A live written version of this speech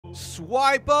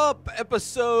Swipe Up,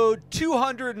 episode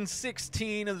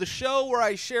 216 of the show where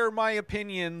I share my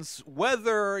opinions,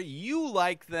 whether you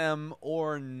like them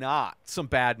or not. Some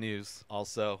bad news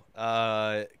also.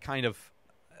 Kind of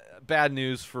bad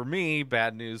news for me.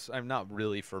 Bad news. I'm not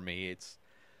really for me.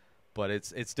 But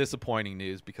it's disappointing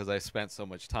news because I spent so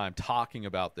much time talking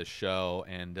about this show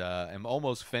and am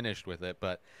almost finished with it.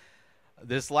 But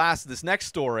this next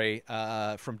story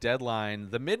from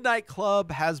Deadline, The Midnight Club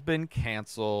has been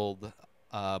canceled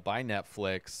by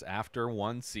Netflix after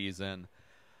one season.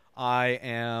 I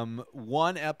am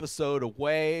one episode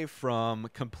away from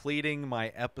completing my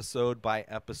episode by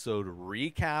episode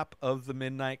recap of The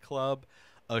Midnight Club,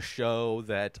 a show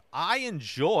that I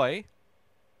enjoy,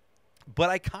 but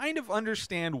I kind of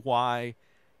understand why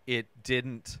it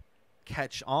didn't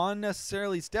catch on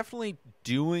necessarily. It's definitely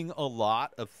doing a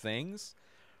lot of things,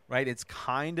 right? It's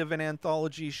kind of an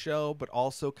anthology show, but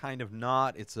also kind of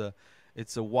not. It's a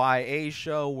YA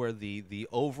show where the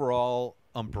overall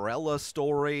umbrella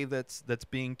story that's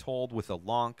being told with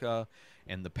Alanka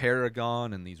and the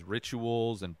Paragon and these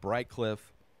rituals and Brightcliff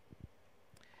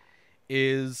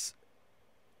is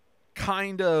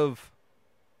kind of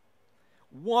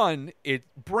one, it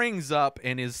brings up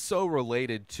and is so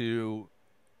related to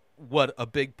what a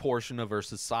big portion of our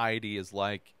society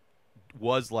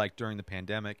was like during the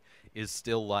pandemic, is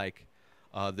still like,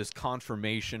 this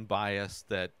confirmation bias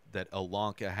that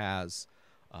Alanka has,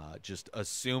 just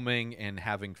assuming and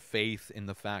having faith in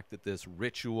the fact that this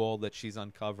ritual that she's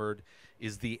uncovered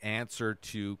is the answer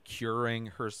to curing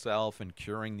herself and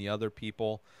curing the other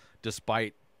people,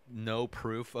 despite no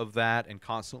proof of that and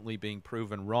constantly being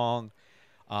proven wrong.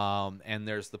 And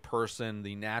there's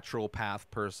the natural path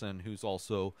person who's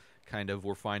also kind of,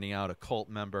 we're finding out, a cult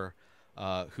member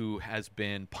who has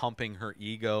been pumping her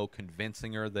ego,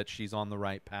 convincing her that she's on the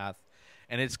right path.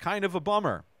 And it's kind of a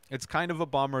bummer. It's kind of a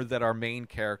bummer that our main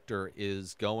character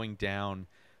is going down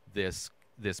this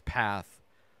path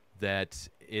that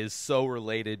is so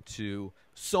related to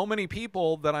so many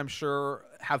people that I'm sure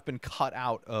have been cut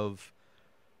out of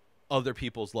other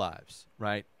people's lives,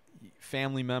 right?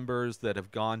 Family members that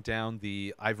have gone down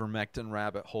the ivermectin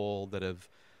rabbit hole, that have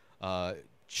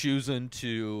chosen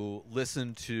to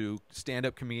listen to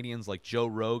stand-up comedians like Joe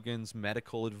Rogan's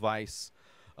medical advice.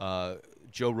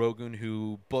 Joe Rogan,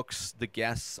 who books the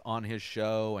guests on his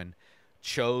show and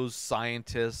chose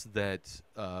scientists that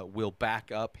will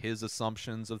back up his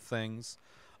assumptions of things.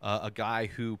 A guy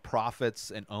who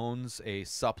profits and owns a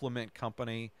supplement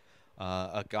company.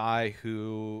 A guy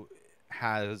who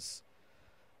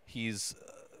he's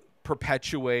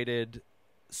perpetuated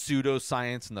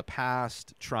pseudoscience in the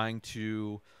past, trying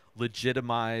to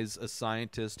legitimize a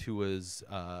scientist who was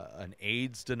an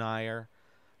AIDS denier,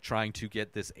 trying to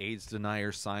get this AIDS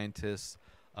denier scientist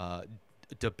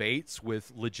debates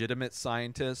with legitimate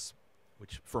scientists,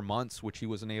 which he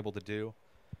wasn't able to do,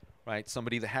 right?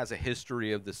 Somebody that has a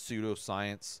history of the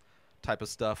pseudoscience type of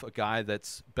stuff, a guy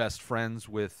that's best friends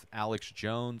with Alex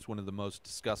Jones, one of the most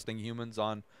disgusting humans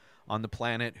on the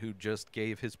planet, who just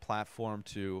gave his platform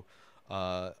to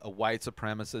a white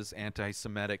supremacist,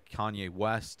 anti-Semitic Kanye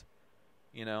West,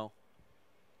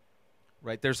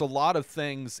 right? There's a lot of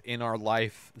things in our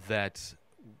life that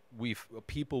we've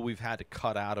had to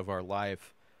cut out of our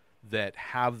life that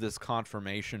have this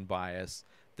confirmation bias,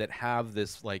 that have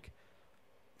this like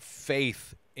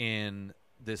faith in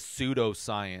this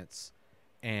pseudoscience,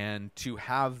 and to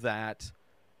have that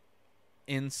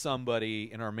in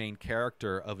somebody, in our main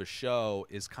character of a show,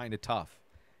 is kind of tough.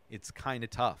 It's kind of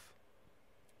tough.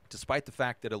 Despite the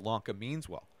fact that Alanka means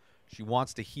well. She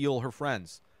wants to heal her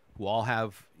friends who all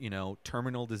have,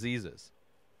 terminal diseases.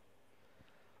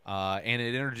 And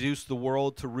it introduced the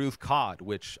world to Ruth Codd,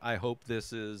 which I hope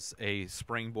this is a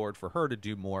springboard for her to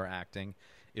do more acting,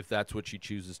 if that's what she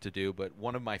chooses to do. But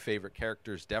one of my favorite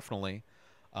characters, definitely.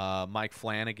 Mike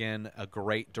Flanagan, a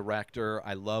great director.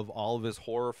 I love all of his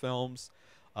horror films.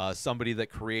 Somebody that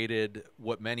created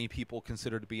what many people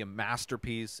consider to be a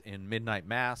masterpiece in Midnight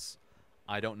Mass.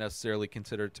 I don't necessarily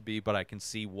consider it to be, but I can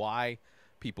see why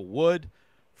people would.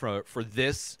 For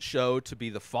this show to be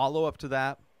the follow-up to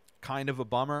that, kind of a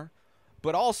bummer.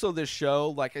 But also this show,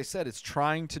 like I said, it's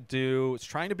trying to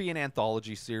be an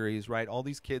anthology series, right? All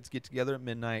these kids get together at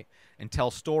midnight and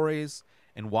tell stories.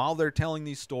 And while they're telling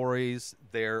these stories,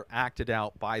 they're acted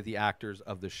out by the actors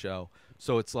of the show.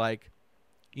 So it's like,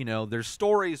 there's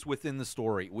stories within the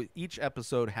story. Each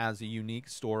episode has a unique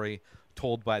story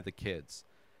told by the kids.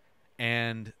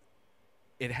 And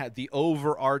it had the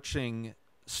overarching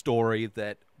story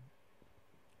that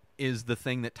is the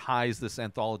thing that ties this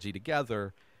anthology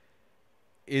together,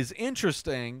 is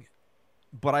interesting,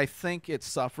 but I think it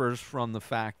suffers from the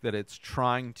fact that it's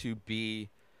trying to be,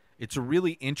 it's a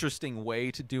really interesting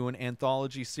way to do an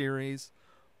anthology series,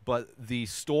 but the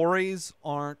stories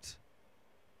aren't,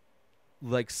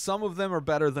 like, some of them are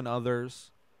better than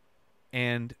others,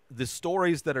 and the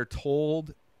stories that are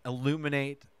told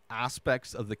illuminate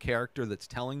aspects of the character that's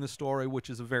telling the story, which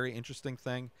is a very interesting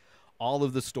thing. All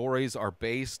of the stories are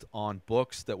based on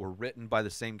books that were written by the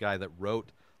same guy that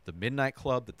wrote The Midnight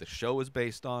Club that the show is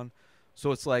based on.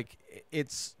 So it's like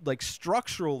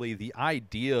structurally the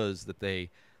ideas that they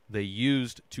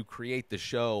used to create the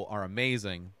show are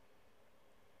amazing.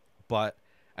 But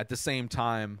at the same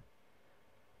time,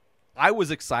 I was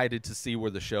excited to see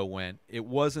where the show went. It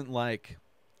wasn't like,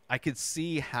 I could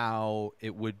see how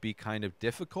it would be kind of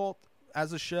difficult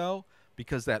as a show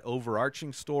because that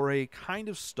overarching story kind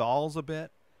of stalls a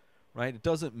bit, right? It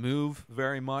doesn't move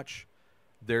very much.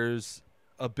 There's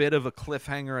a bit of a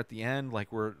cliffhanger at the end,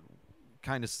 like we're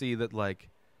kind of see that, like,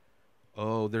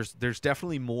 oh, there's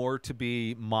definitely more to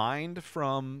be mined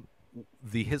from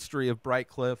the history of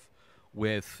Brightcliff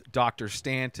with Dr.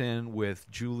 Stanton, with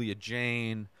Julia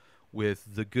Jane,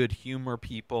 with the good humor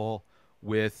people,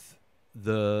 with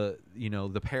the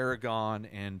Paragon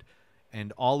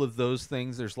and all of those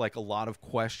things. There's like a lot of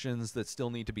questions that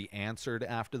still need to be answered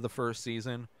after the first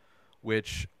season,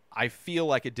 which I feel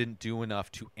like it didn't do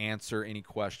enough to answer any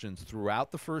questions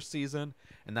throughout the first season,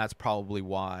 and that's probably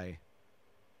why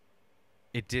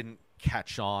it didn't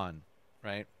catch on,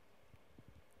 right?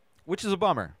 Which is a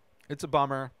bummer. It's a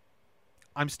bummer.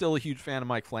 I'm still a huge fan of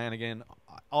Mike Flanagan.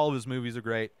 All of his movies are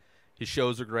great. His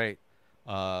shows are great.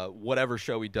 Whatever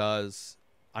show he does,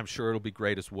 I'm sure it'll be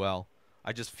great as well.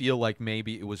 I just feel like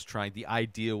maybe it was trying, the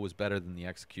idea was better than the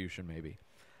execution, maybe.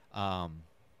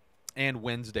 And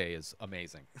Wednesday is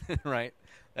amazing, right?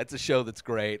 That's a show that's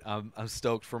great. I'm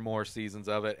stoked for more seasons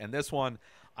of it. And this one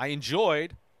I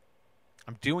enjoyed.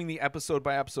 I'm doing the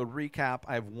episode-by-episode recap.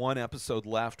 I have one episode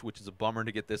left, which is a bummer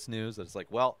to get this news. It's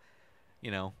like, well,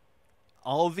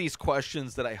 all of these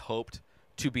questions that I hoped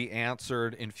to be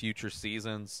answered in future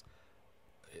seasons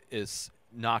is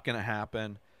not going to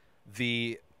happen.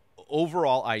 The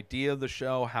overall idea of the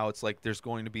show, how it's like there's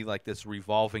going to be like this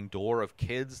revolving door of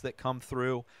kids that come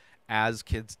through. As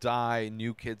kids die,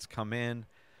 new kids come in.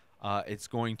 It's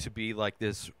going to be like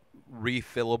this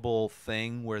refillable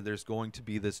thing where there's going to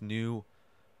be this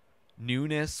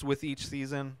newness with each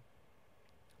season.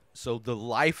 So the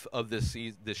life of this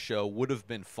show would have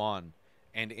been fun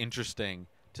and interesting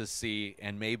to see,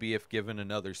 and maybe if given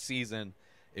another season,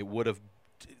 it would have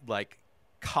like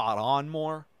caught on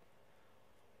more.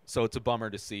 So it's a bummer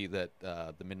to see that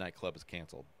the Midnight Club is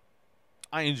canceled.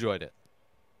 I enjoyed it,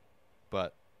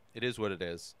 but it is what it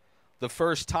is. The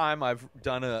first time I've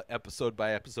done a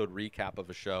episode-by-episode recap of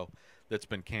a show that's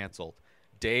been canceled.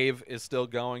 Dave is still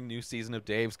going. New season of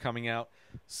Dave's coming out.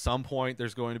 Some point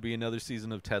there's going to be another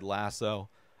season of Ted Lasso.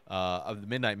 Of the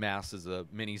Midnight Mass is a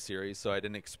mini-series, so I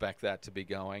didn't expect that to be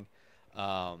going.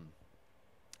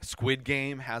 Squid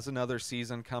Game has another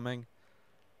season coming.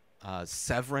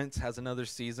 Severance has another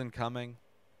season coming.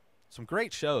 Some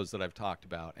great shows that I've talked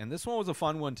about. And this one was a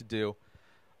fun one to do.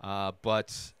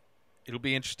 But it'll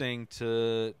be interesting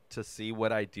to see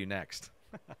what I do next.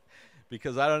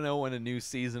 Because I don't know when a new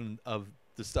season of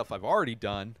the stuff I've already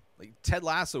done. Like Ted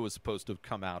Lasso was supposed to have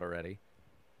come out already.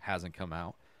 Hasn't come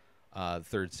out.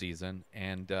 Third season.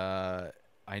 And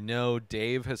I know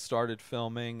Dave has started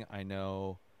filming. I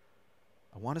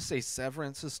want to say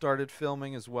Severance has started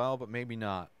filming as well, but maybe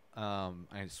not.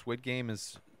 Squid Game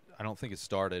is, I don't think it's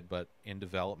started, but in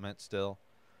development still.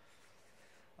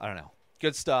 I don't know.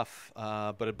 Good stuff,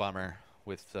 but a bummer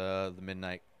with the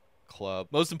Midnight Club.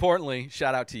 Most importantly,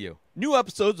 shout out to you. New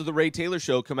episodes of The Ray Taylor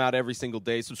Show come out every single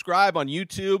day. Subscribe on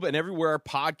YouTube and everywhere our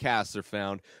podcasts are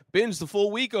found. Binge the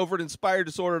full week over at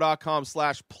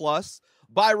InspiredDisorder.com/plus.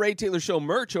 Buy Ray Taylor Show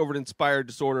merch over at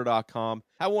InspiredDisorder.com.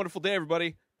 Have a wonderful day,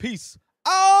 everybody. Peace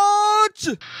out!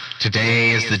 Today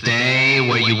is the day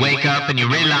where you wake up and you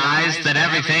realize that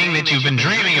everything that you've been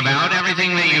dreaming about,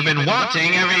 everything that you've been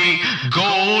wanting, every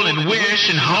goal and wish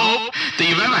and hope that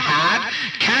you've ever had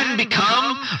can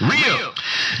become real.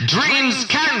 Dreams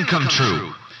can come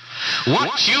true.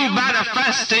 What you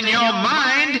manifest in your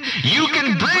mind, you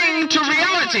can bring to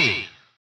reality.